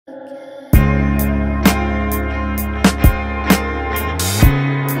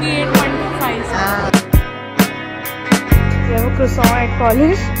croissant at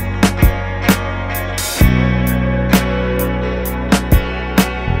college.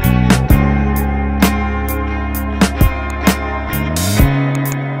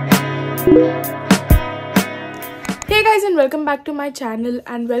 Hey guys, and welcome back to my channel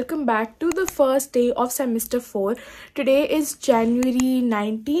and welcome back to the first day of semester 4. Today is January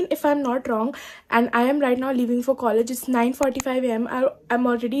 19 if I'm not wrong, and I am right now leaving for college. It's 9:45 am. I'm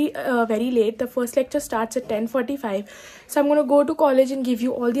already very late. The first lecture starts at 10:45, so I'm gonna go to college and give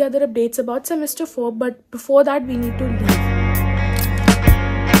you all the other updates about semester 4, but before that we need to leave.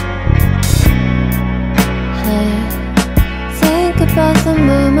 Hey, think about the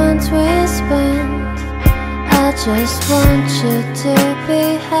moments we spent. I just want you to be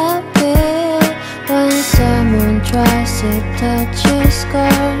happy. When someone tries to touch your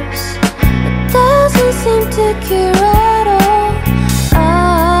scars, it doesn't seem to cure at all.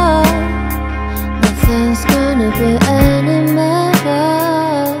 Oh, nothing's gonna be any better.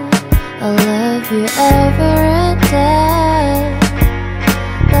 I'll love you every day.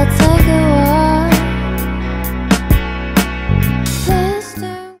 Let's take a walk. Please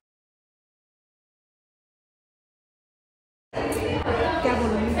do.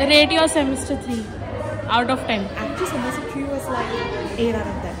 Rate your semester 3 out of 10. Actually, semester 3 was like 8 out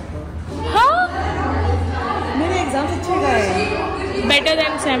of 10. Huh? मेरे exams अच्छे गए. Better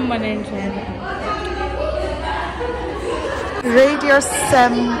than sem 1 and sem 2. Rate your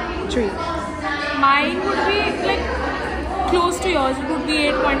sem 3. Mine would be like close to yours. It would be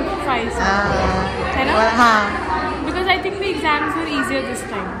 8.5. है ना? हाँ. Because I think the exams were easier this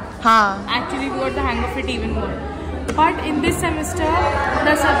time. हाँ. Actually, we got the hang of it even more. But in this semester,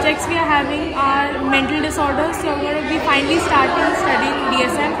 the subjects we are having are mental disorders. So we're going to be finally studying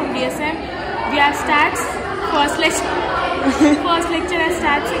DSM. From DSM, we have stats. First lecture has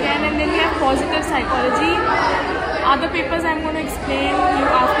stats again, and then we have positive psychology. Other papers I'm going to explain you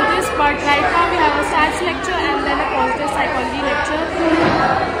after this. But right now we have a stats lecture and then a positive psychology lecture.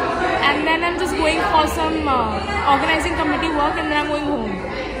 And then I'm just going for some organizing committee work, and then I'm going home.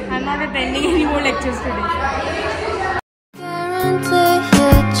 I'm not attending any more lectures today.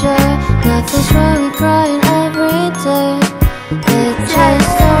 Nothing's wrong with crying every day. It's just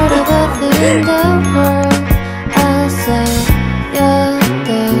sort of a thing in the world. I'll say you're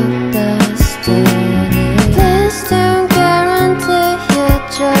the destiny. Please don't guarantee your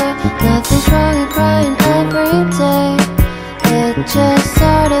joy. Nothing's wrong with crying every day. It's just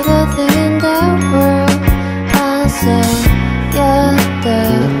sort of a thing in the world. I'll say you're the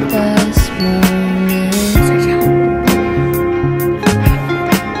testimony.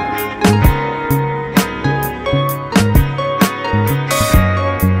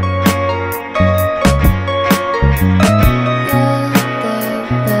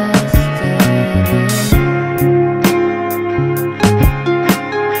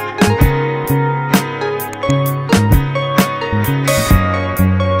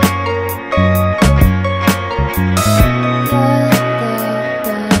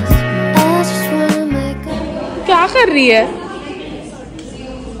 क्या कर रही है?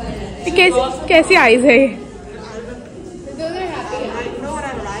 कैसी eyes है?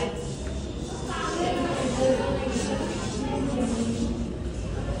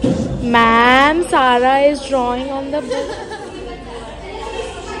 Ma'am, Sarah is drawing on the book.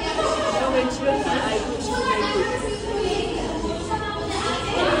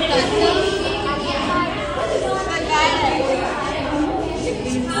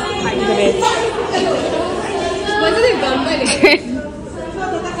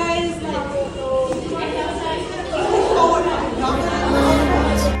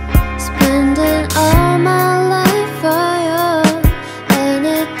 Spending all my life for you.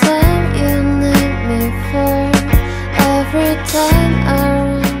 Anytime you need me for. Every time I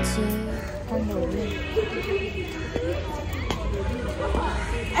run to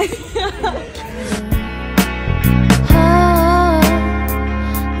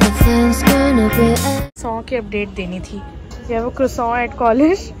nothing's gonna be. Croissant की update देनी थी. We have a croissant at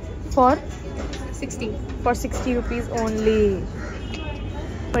college for 60 rupees only.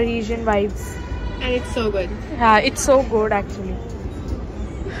 Parisian vibes. And it's so good. Yeah, it's so good actually.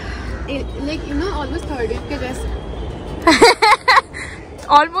 Like, you know, almost third wave के जैसा.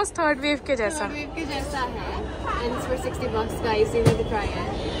 Almost third wave के जैसा. Third wave के जैसा है. And it's for $60 guys. You need to try it.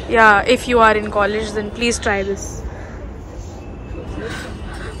 Yeah, if you are in college, then please try this.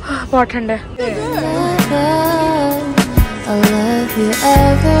 बहुत ठंड है. I'll love you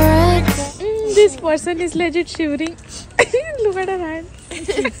ever. This person is legit shivering. Look at her hand.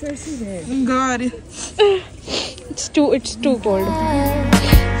 God. It's too cold.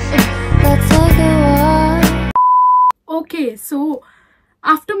 Let's take a walk. Okay, Okay, so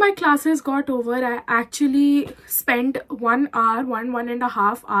after my classes got over, I actually spent 1 hour, one and a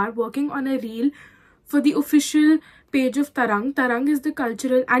half hour working on a reel for the official page of Tarang. Tarang is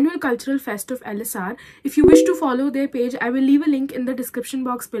the annual cultural fest of LSR. If you wish to follow their page, I will leave a link in the description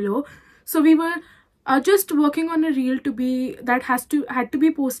box below. So we were just working on a reel that had to be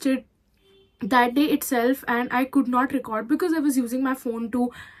posted that day itself, and I could not record because I was using my phone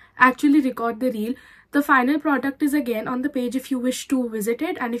to actually record the reel. The final product is again on the page if you wish to visit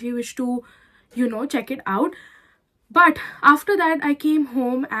it and if you wish to, check it out. But after that, I came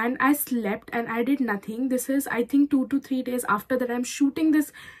home and I slept and I did nothing. This is, I think, 2 to 3 days after that I'm shooting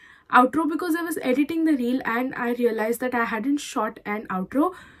this outro because I was editing the reel and I realized that I hadn't shot an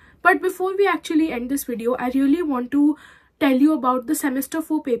outro. But before we actually end this video, I really want to tell you about the semester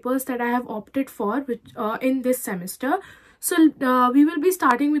 4 papers that I have opted for in this semester. So we will be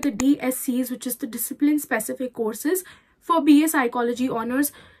starting with the DSCs, which is the discipline specific courses for BA Psychology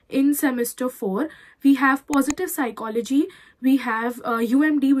Honors in semester 4. We have positive psychology, we have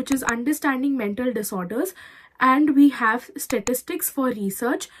UMD, which is understanding mental disorders, and we have statistics for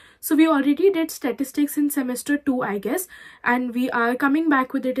research. So we already did statistics in semester 2, I guess, and we are coming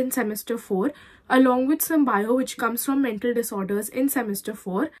back with it in semester 4, along with some bio, which comes from mental disorders in semester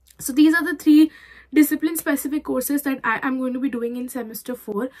 4. So these are the 3 discipline specific courses that I am going to be doing in semester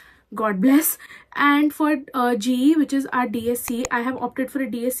 4. God bless. And for GE, which is our DSC, I have opted for a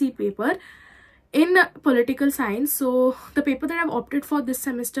DSC paper in political science. So the paper that I've opted for this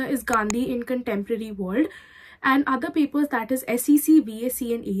semester is Gandhi in Contemporary World, and other papers, that is SEC,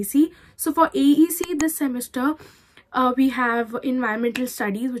 VAC and AEC. So for AEC this semester, we have environmental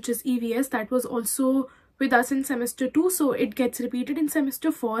studies, which is EVS, that was also with us in semester 2, so it gets repeated in semester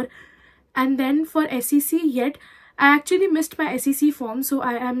 4. And then for SEC, I actually missed my SEC form, so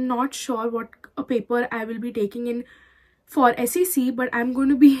I am not sure what a paper I will be taking in for SEC, but I'm going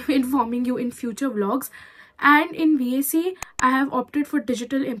to be informing you in future vlogs. And in VAC, I have opted for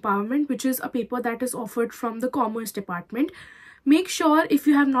digital empowerment, which is a paper that is offered from the Commerce Department. Make sure, if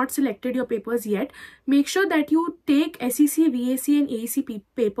you have not selected your papers yet, make sure that you take SEC, VAC and AEC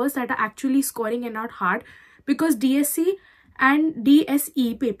papers that are actually scoring and not hard, because DSC and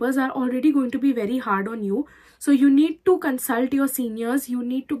DSE papers are already going to be very hard on you. So you need to consult your seniors, you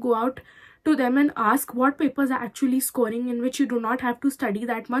need to go out to them and ask what papers are actually scoring, in which you do not have to study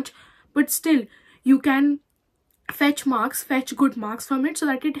that much, but still you can fetch good marks from it, so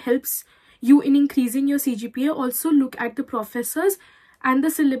that it helps you in increasing your CGPA. Also look at the professors and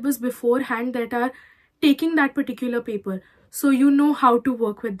the syllabus beforehand that are taking that particular paper, so you know how to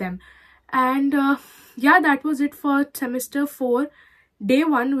work with them. And yeah, that was it for semester 4 day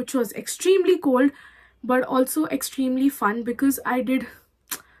 1, which was extremely cold but also extremely fun because I did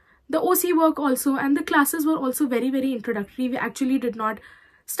the OC work also, and the classes were also very introductory. We actually did not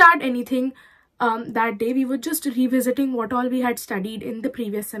start anything that day. We were just revisiting what all we had studied in the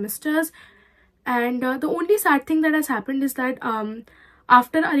previous semesters. And the only sad thing that has happened is that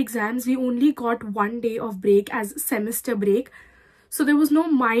after our exams, we only got 1 day of break as semester break. So there was no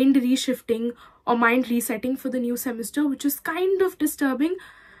mind reshifting or mind resetting for the new semester, which is kind of disturbing.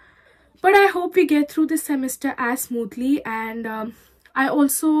 But I hope we get through this semester as smoothly. And I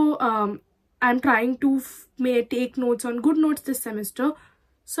also I'm trying to take notes on good notes this semester.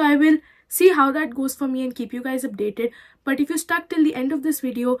 So I will see how that goes for me and keep you guys updated. But if you stuck till the end of this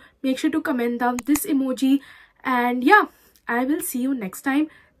video, make sure to comment down this emoji. And yeah, I will see you next time.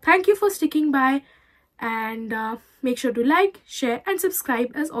 Thank you for sticking by, and make sure to like, share and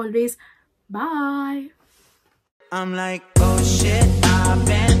subscribe as always. Bye. I'm like, oh shit, I've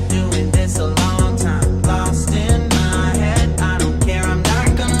been